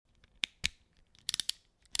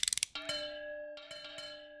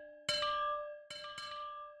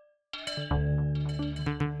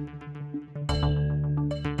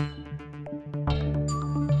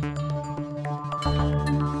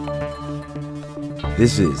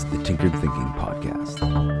This is the Tinkered Thinking Podcast.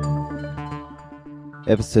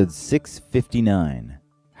 Episode 659.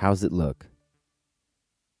 How's it look?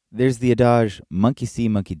 There's the adage, monkey see,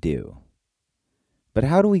 monkey do. But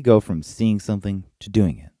how do we go from seeing something to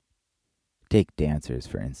doing it? Take dancers,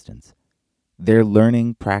 for instance. Their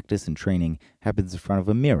learning, practice, and training happens in front of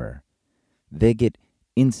a mirror. They get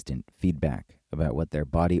instant feedback about what their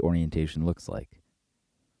body orientation looks like.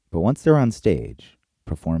 But once they're on stage,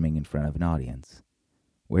 performing in front of an audience,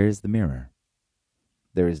 where's the mirror?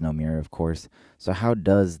 There is no mirror, of course, so how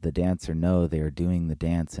does the dancer know they are doing the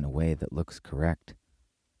dance in a way that looks correct?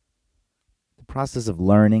 The process of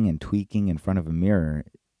learning and tweaking in front of a mirror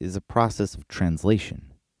is a process of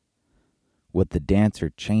translation. What the dancer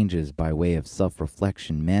changes by way of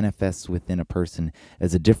self-reflection manifests within a person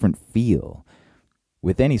as a different feel.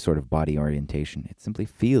 With any sort of body orientation, it simply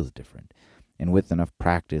feels different. And with enough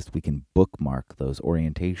practice, we can bookmark those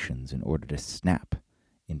orientations in order to snap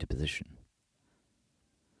into position.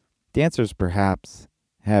 Dancers perhaps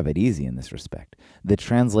have it easy in this respect. The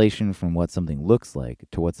translation from what something looks like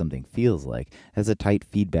to what something feels like has a tight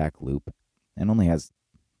feedback loop and only has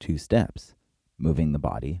 2 steps: moving the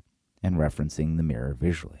body and referencing the mirror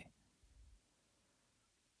visually.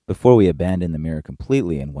 Before we abandon the mirror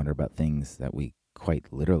completely and wonder about things that we quite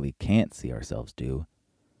literally can't see ourselves do,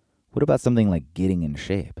 what about something like getting in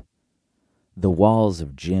shape? The walls of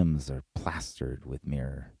gyms are plastered with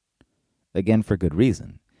mirror. Again, for good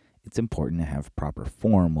reason. It's important to have proper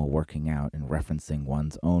form while working out, and referencing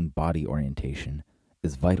one's own body orientation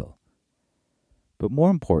is vital. But more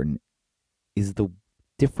important is the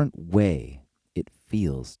different way it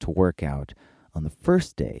feels to work out on the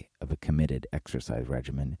first day of a committed exercise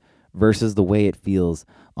regimen versus the way it feels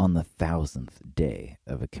on the 1,000th day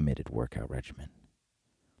of a committed workout regimen.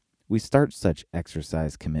 We start such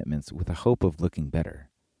exercise commitments with a hope of looking better,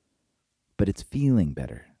 but it's feeling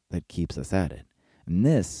better that keeps us at it. And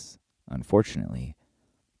this, unfortunately,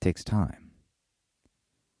 takes time.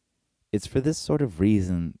 It's for this sort of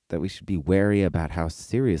reason that we should be wary about how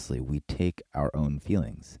seriously we take our own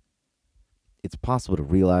feelings. It's possible to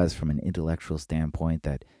realize from an intellectual standpoint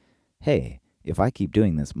that, hey, if I keep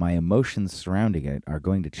doing this, my emotions surrounding it are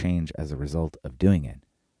going to change as a result of doing it.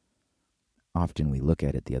 Often we look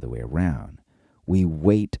at it the other way around. We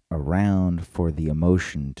wait around for the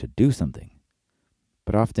emotion to do something.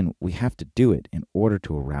 But often we have to do it in order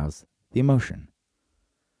to arouse the emotion.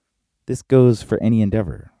 This goes for any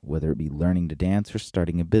endeavor, whether it be learning to dance or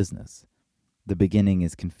starting a business. The beginning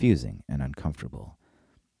is confusing and uncomfortable.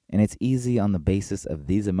 And it's easy on the basis of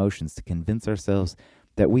these emotions to convince ourselves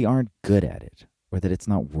that we aren't good at it or that it's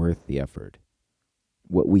not worth the effort.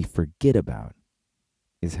 What we forget about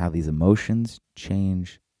is how these emotions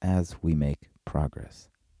change as we make progress.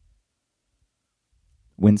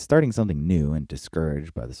 When starting something new and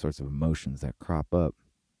discouraged by the sorts of emotions that crop up,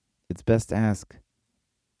 it's best to ask,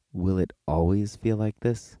 will it always feel like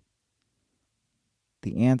this?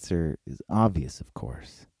 The answer is obvious, of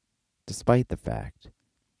course, despite the fact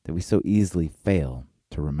that we so easily fail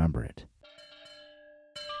to remember it.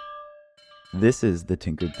 This is the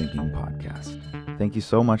Tinkered Thinking Podcast. Thank you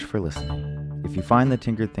so much for listening. If you find the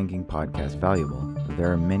Tinkered Thinking Podcast valuable,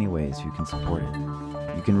 there are many ways you can support it.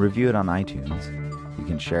 You can review it on iTunes. You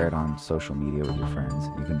can share it on social media with your friends.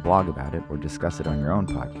 You can blog about it or discuss it on your own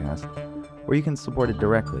podcast. Or you can support it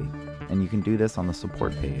directly. And you can do this on the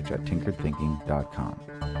support page at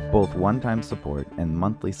tinkeredthinking.com. Both one-time support and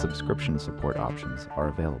monthly subscription support options are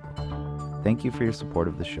available. Thank you for your support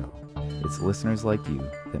of the show. It's listeners like you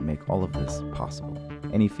that make all of this possible.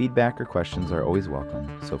 Any feedback or questions are always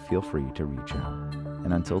welcome, so feel free to reach out.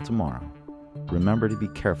 And until tomorrow, remember to be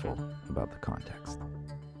careful about the context.